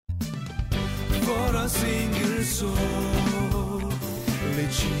for a single soul,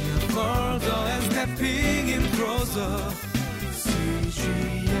 reaching further and stepping in closer.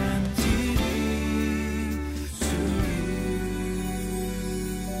 CGNTV to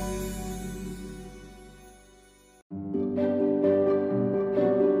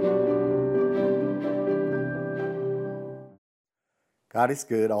God is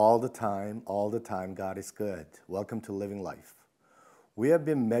good all the time God is good. Welcome to Living Life. We have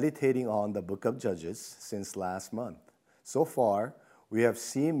been meditating on the book of Judges since last month. So far, we have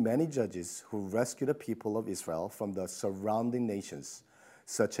seen many judges who rescued the people of Israel from the surrounding nations,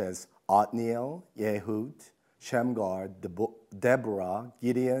 such as Othniel, Ehud, Shamgar, Deborah,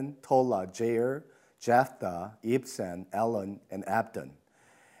 Gideon, Tola, Jair, Jephthah, Ibzan, Elon, and Abdon.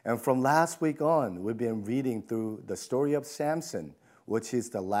 And from last week on, we've been reading through the story of Samson, which is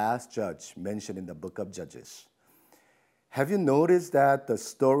the last judge mentioned in the book of Judges. Have you noticed that the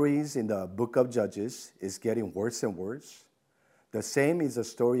stories in the book of Judges is getting worse and worse? The same is the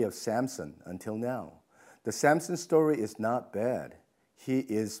story of Samson until now. The Samson story is not bad. He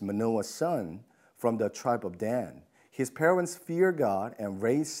is Manoah's son from the tribe of Dan. His parents feared God and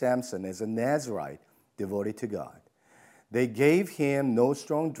raised Samson as a Nazirite devoted to God. They gave him no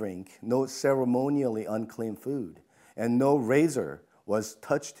strong drink, no ceremonially unclean food, and no razor was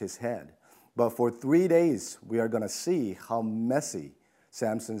touched his head. But for 3 days, we are going to see how messy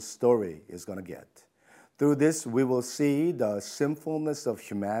Samson's story is going to get. Through this, we will see the sinfulness of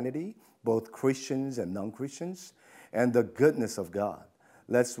humanity, both Christians and non-Christians, and the goodness of God.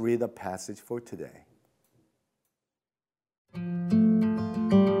 Let's read the passage for today.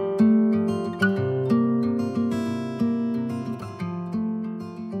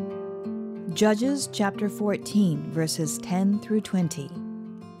 Judges chapter 14, verses 10 through 20.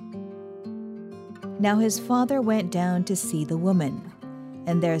 Now his father went down to see the woman,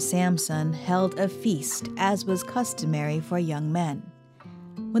 and there Samson held a feast, as was customary for young men.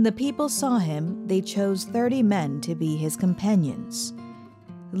 When the people saw him, they chose 30 men to be his companions.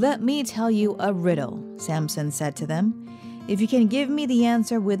 "Let me tell you a riddle," Samson said to them. "If you can give me the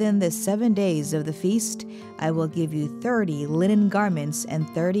answer within the 7 days of the feast, I will give you 30 linen garments and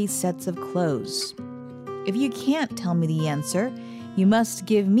 30 sets of clothes. If you can't tell me the answer, you must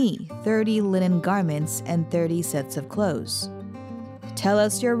give me 30 linen garments and 30 sets of clothes." "Tell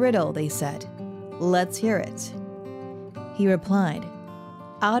us your riddle," they said. "Let's hear it." He replied,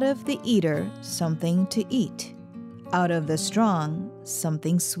 "Out of the eater, something to eat. Out of the strong,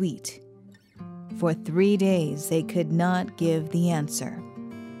 something sweet." For 3 days they could not give the answer.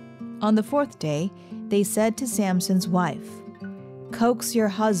 On the 4th day, they said to Samson's wife, "Coax your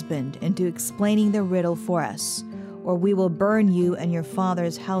husband into explaining the riddle for us, or we will burn you and your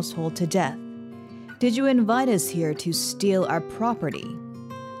father's household to death. Did you invite us here to steal our property?"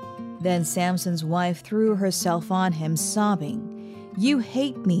 Then Samson's wife threw herself on him, sobbing, "You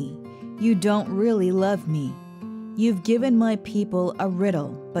hate me. You don't really love me. You've given my people a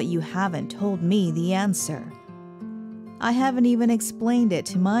riddle, but you haven't told me the answer." "I haven't even explained it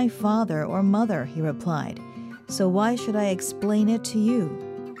to my father or mother," he replied, "so why should I explain it to you?"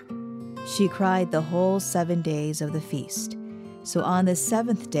 She cried the whole 7 days of the feast. So on the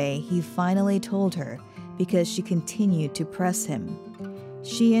 7th day he finally told her, because she continued to press him.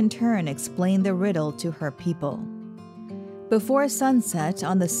 She in turn explained the riddle to her people. Before sunset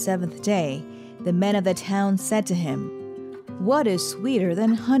on the 7th day, the men of the town said to him, "What is sweeter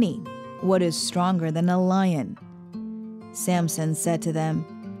than honey? What is stronger than a lion?" Samson said to them,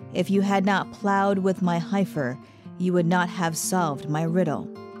 "If you had not plowed with my heifer, you would not have solved my riddle."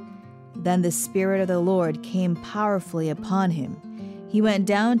 Then the Spirit of the Lord came powerfully upon him. He went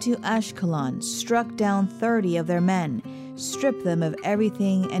down to Ashkelon, struck down 30 of their men, stripped them of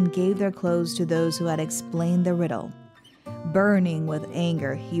everything, and gave their clothes to those who had explained the riddle. Burning with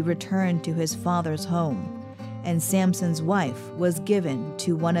anger, he returned to his father's home, and Samson's wife was given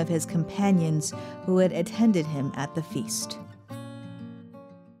to one of his companions who had attended him at the feast.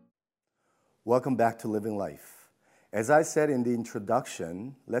 Welcome back to Living Life. As I said in the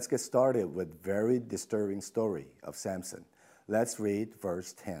introduction, let's get started with very disturbing story of Samson. Let's read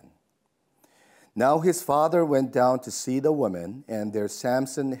verse 10. Now his father went down to see the woman, and there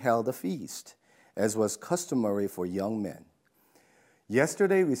Samson held a feast, as was customary for young men.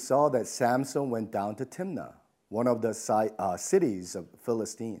 Yesterday we saw that Samson went down to Timnah, one of the cities of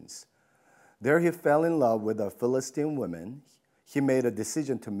Philistines. There he fell in love with a Philistine woman. He made a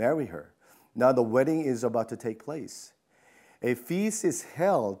decision to marry her. Now the wedding is about to take place. A feast is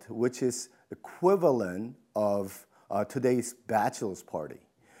held, which is equivalent of today's bachelor's party.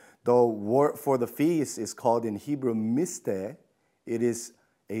 The word for the feast is called in Hebrew misteh. It is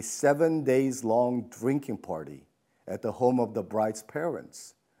a 7 days long drinking party at the home of the bride's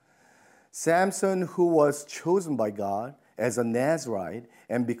parents. Samson, who was chosen by God as a Nazirite,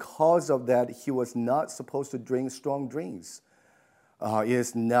 and because of that he was not supposed to drink strong drinks,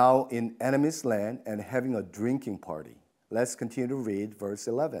 is now in enemy's land and having a drinking party. Let's continue to read verse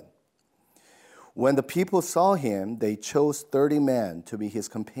 11. When the people saw him, they chose 30 men to be his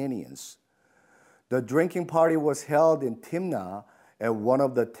companions. The drinking party was held in Timnah at one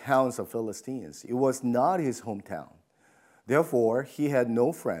of the towns of Philistines. It was not his hometown. Therefore, he had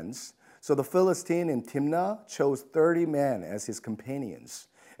no friends. So the Philistine in Timnah chose 30 men as his companions.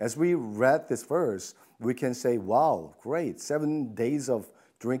 As we read this verse, we can say, wow, great, 7 days of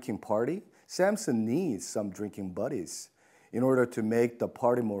drinking party. Samson needs some drinking buddies in order to make the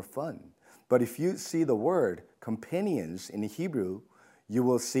party more fun. But if you see the word companions in Hebrew, you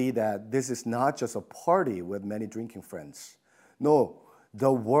will see that this is not just a party with many drinking friends. No,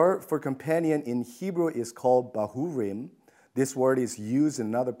 the word for companion in Hebrew is called bahurim. This word is used in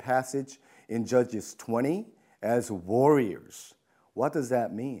another passage in Judges 20 as warriors. What does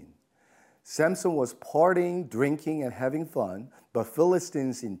that mean? Samson was partying, drinking, and having fun, but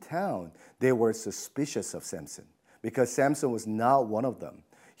Philistines in town, they were suspicious of Samson because Samson was not one of them.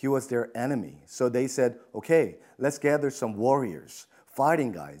 He was their enemy. So they said, okay, let's gather some warriors,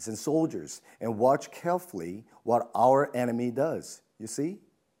 fighting guys and soldiers, and watch carefully what our enemy does. You see?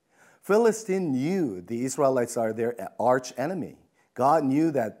 Philistine knew the Israelites are their arch enemy. God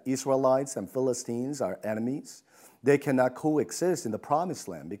knew that Israelites and Philistines are enemies. They cannot coexist in the promised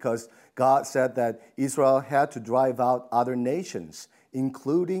land because God said that Israel had to drive out other nations,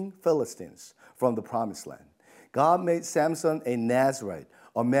 including Philistines, from the promised land. God made Samson a Nazirite,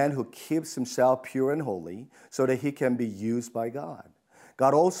 a man who keeps himself pure and holy so that he can be used by God.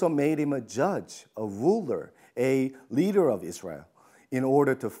 God also made him a judge, a ruler, a leader of Israel in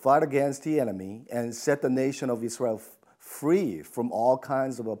order to fight against the enemy and set the nation of Israel free from all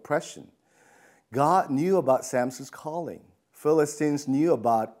kinds of oppression. God knew about Samson's calling. Philistines knew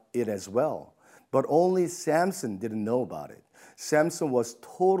about it as well, but only Samson didn't know about it. Samson was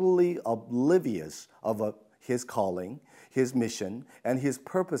totally oblivious of his calling, his mission, and his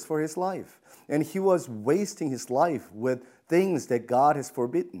purpose for his life. And he was wasting his life with things that God has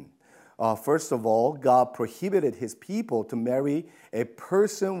forbidden. First of all, God prohibited his people to marry a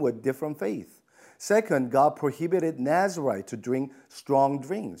person with different faith. Second, God prohibited Nazirite to drink strong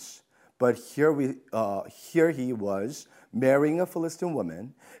drinks. But here he was marrying a Philistine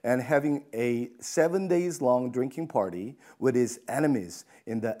woman and having a 7 days long drinking party with his enemies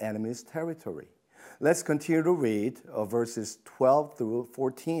in the enemy's territory. Let's continue to read verses 12 through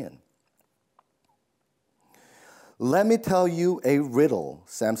 14. Let me tell you a riddle,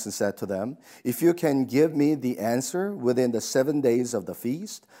 Samson said to them. If you can give me the answer within the 7 days of the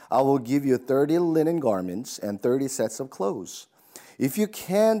feast, I will give you 30 linen garments and 30 sets of clothes. If you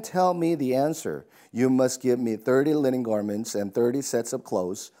can't tell me the answer, you must give me 30 linen garments and 30 sets of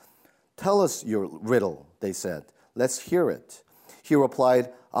clothes. Tell us your riddle, they said. Let's hear it. He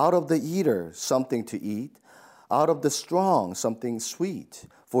replied, out of the eater, something to eat. Out of the strong, something sweet.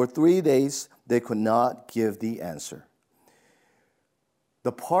 For 3 days, they could not give the answer.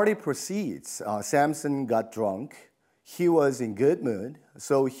 The party proceeds. Samson got drunk. He was in good mood,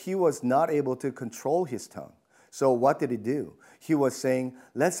 so he was not able to control his tongue. So what did he do? He was saying,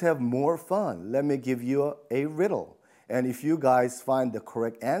 let's have more fun. Let me give you a riddle. And if you guys find the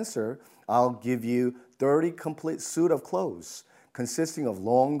correct answer, I'll give you 30 complete suit of clothes, consisting of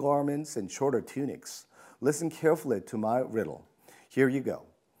long garments and shorter tunics. Listen carefully to my riddle. Here you go.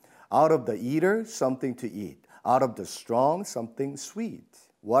 Out of the eater, something to eat. Out of the strong, something sweet.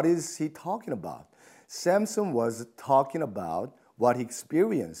 What is he talking about? Samson was talking about what he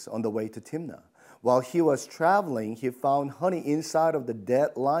experienced on the way to Timnah. While he was traveling, he found honey inside of the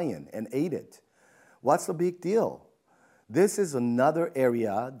dead lion and ate it. What's the big deal? This is another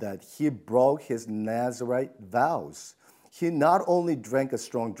area that he broke his Nazirite vows. He not only drank a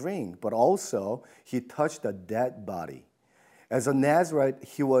strong drink, but also he touched a dead body. As a Nazirite,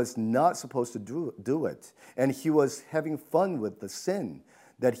 he was not supposed to do it, and he was having fun with the sin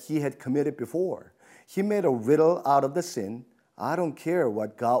that he had committed before. He made a riddle out of the sin. I don't care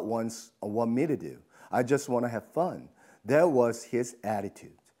what God want me to do. I just want to have fun. That was his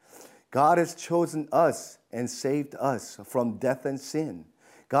attitude. God has chosen us and saved us from death and sin.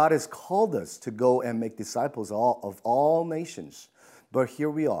 God has called us to go and make disciples of all nations. But here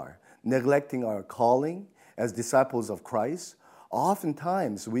we are, neglecting our calling as disciples of Christ.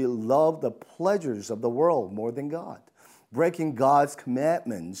 Oftentimes, we love the pleasures of the world more than God, breaking God's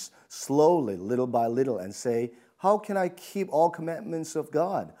commandments slowly, little by little, and say, How can I keep all commandments of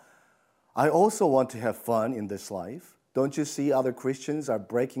God? I also want to have fun in this life. Don't you see other Christians are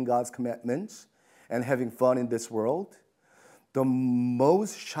breaking God's commandments and having fun in this world? The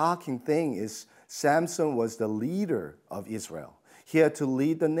most shocking thing is Samson was the leader of Israel. He had to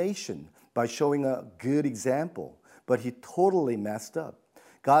lead the nation by showing a good example, but he totally messed up.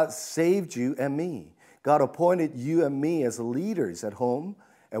 God saved you and me. God appointed you and me as leaders at home,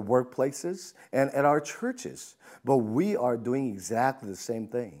 at workplaces, and at our churches. But we are doing exactly the same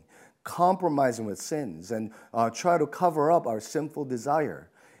thing, compromising with sins and try to cover up our sinful desire.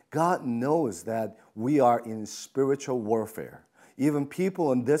 God knows that we are in spiritual warfare. Even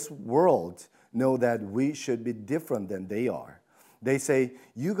people in this world know that we should be different than they are. They say,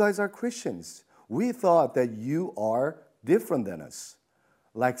 you guys are Christians. We thought that you are different than us.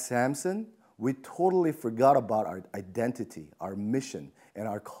 Like Samson, we totally forgot about our identity, our mission, and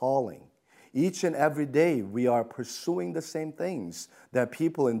our calling. Each and every day, we are pursuing the same things that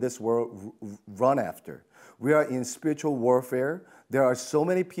people in this world run after. We are in spiritual warfare. There are so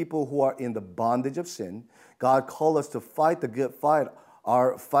many people who are in the bondage of sin. God called us to fight the good fight.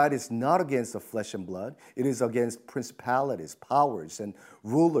 Our fight is not against the flesh and blood. It is against principalities, powers, and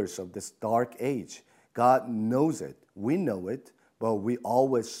rulers of this dark age. God knows it. We know it, but we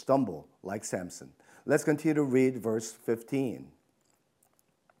always stumble like Samson. Let's continue to read verse 15.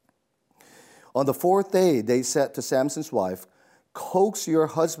 On the fourth day, they said to Samson's wife, coax your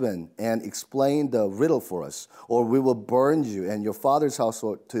husband and explain the riddle for us, or we will burn you and your father's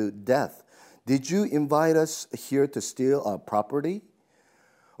household to death. Did you invite us here to steal our property?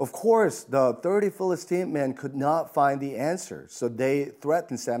 Of course, the 30 Philistine men could not find the answer, so they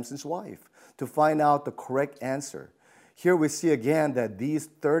threatened Samson's wife to find out the correct answer. Here we see again that these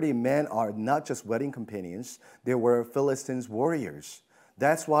 30 men are not just wedding companions, they were Philistines' warriors.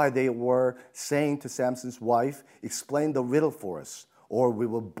 That's why they were saying to Samson's wife, explain the riddle for us, or we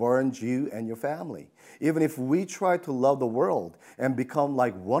will burn you and your family. Even if we try to love the world and become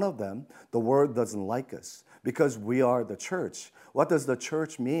like one of them, the world doesn't like us because we are the church. What does the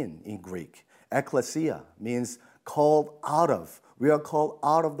church mean in Greek? Ekklesia means called out of. We are called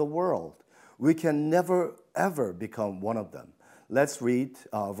out of the world. We can never, ever become one of them. Let's read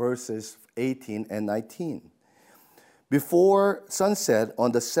verses 18 and 19. Before sunset,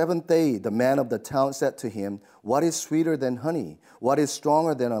 on the seventh day, the man of the town said to him, what is sweeter than honey? What is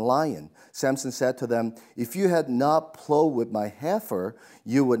stronger than a lion? Samson said to them, if you had not plowed with my heifer,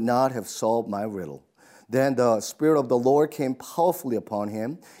 you would not have solved my riddle. Then the Spirit of the Lord came powerfully upon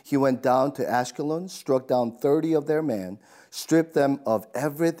him. He went down to Ashkelon, struck down 30 of their men, stripped them of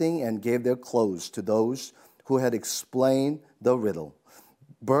everything, and gave their clothes to those who had explained the riddle.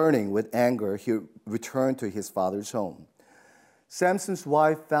 Burning with anger, he returned to his father's home. Samson's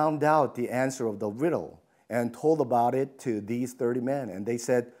wife found out the answer of the riddle and told about it to these 30 men. And they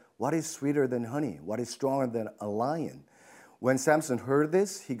said, what is sweeter than honey? What is stronger than a lion? When Samson heard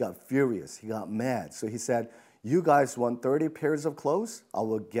this, he got furious. He got mad. So he said, you guys want 30 pairs of clothes? I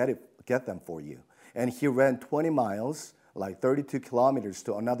will get them for you. And he ran 20 miles, like 32 kilometers,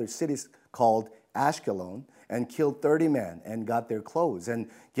 to another city called Ashkelon, and killed 30 men and got their clothes and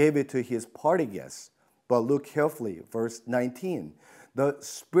gave it to his party guests. But look carefully, verse 19. The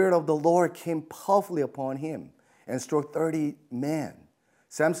Spirit of the Lord came powerfully upon him and struck 30 men.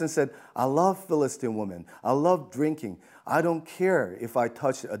 Samson said, I love Philistine women. I love drinking. I don't care if I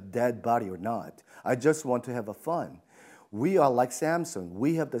touch a dead body or not. I just want to have a fun. We are like Samson.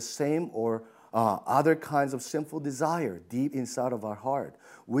 We have the same or other kinds of sinful desire deep inside of our heart.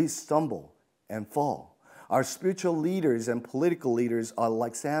 We stumble and fall. Our spiritual leaders and political leaders are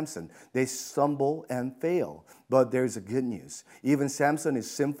like Samson. They stumble and fail. But there's a good news. Even Samson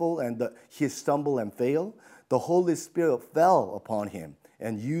is sinful and he stumbled and failed. The Holy Spirit fell upon him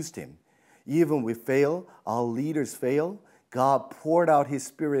and used him. Even we fail, our leaders fail, God poured out his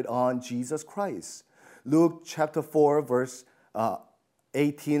Spirit on Jesus Christ. Luke chapter 4 verse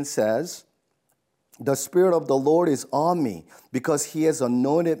 18 says, the Spirit of the Lord is on me because he has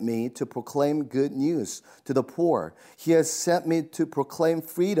anointed me to proclaim good news to the poor. He has sent me to proclaim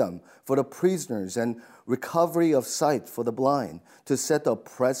freedom for the prisoners and recovery of sight for the blind, to set the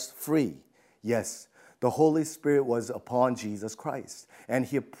oppressed free. Yes, the Holy Spirit was upon Jesus Christ, and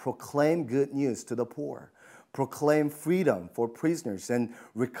he proclaimed good news to the poor, proclaimed freedom for prisoners and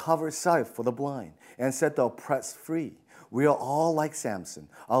recover sight for the blind, and set the oppressed free. We are all like Samson.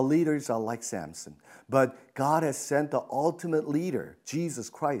 Our leaders are like Samson. But God has sent the ultimate leader, Jesus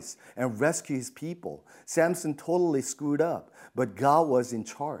Christ, and rescued his people. Samson totally screwed up, but God was in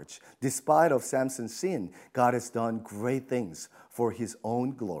charge. Despite of Samson's sin, God has done great things for his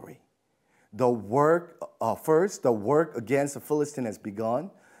own glory. The work against the Philistine has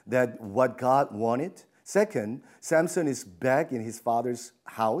begun, that what God wanted. Second, Samson is back in his father's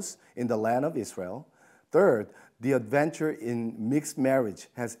house in the land of Israel. Third, the adventure in mixed marriage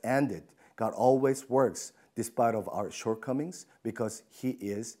has ended. God always works despite of our shortcomings because He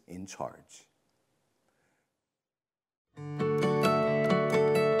is in charge.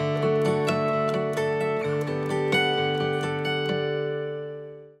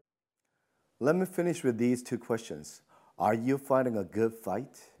 Let me finish with these two questions. Are you fighting a good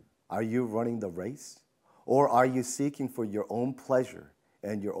fight? Are you running the race? Or are you seeking for your own pleasure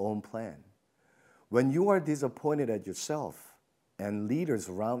and your own plan? When you are disappointed at yourself and leaders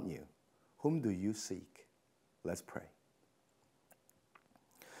around you, whom do you seek? Let's pray.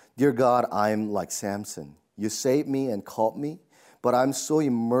 Dear God, I am like Samson. You saved me and called me, but I'm so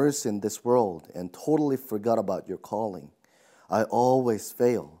immersed in this world and totally forgot about your calling. I always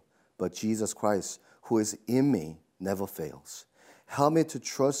fail, but Jesus Christ, who is in me, never fails. Help me to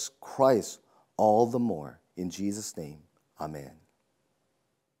trust Christ all the more. In Jesus' name, amen.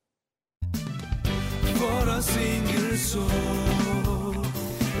 For a single soul,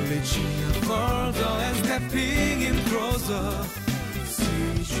 reaching further and stepping in closer.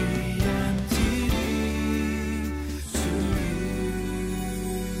 CG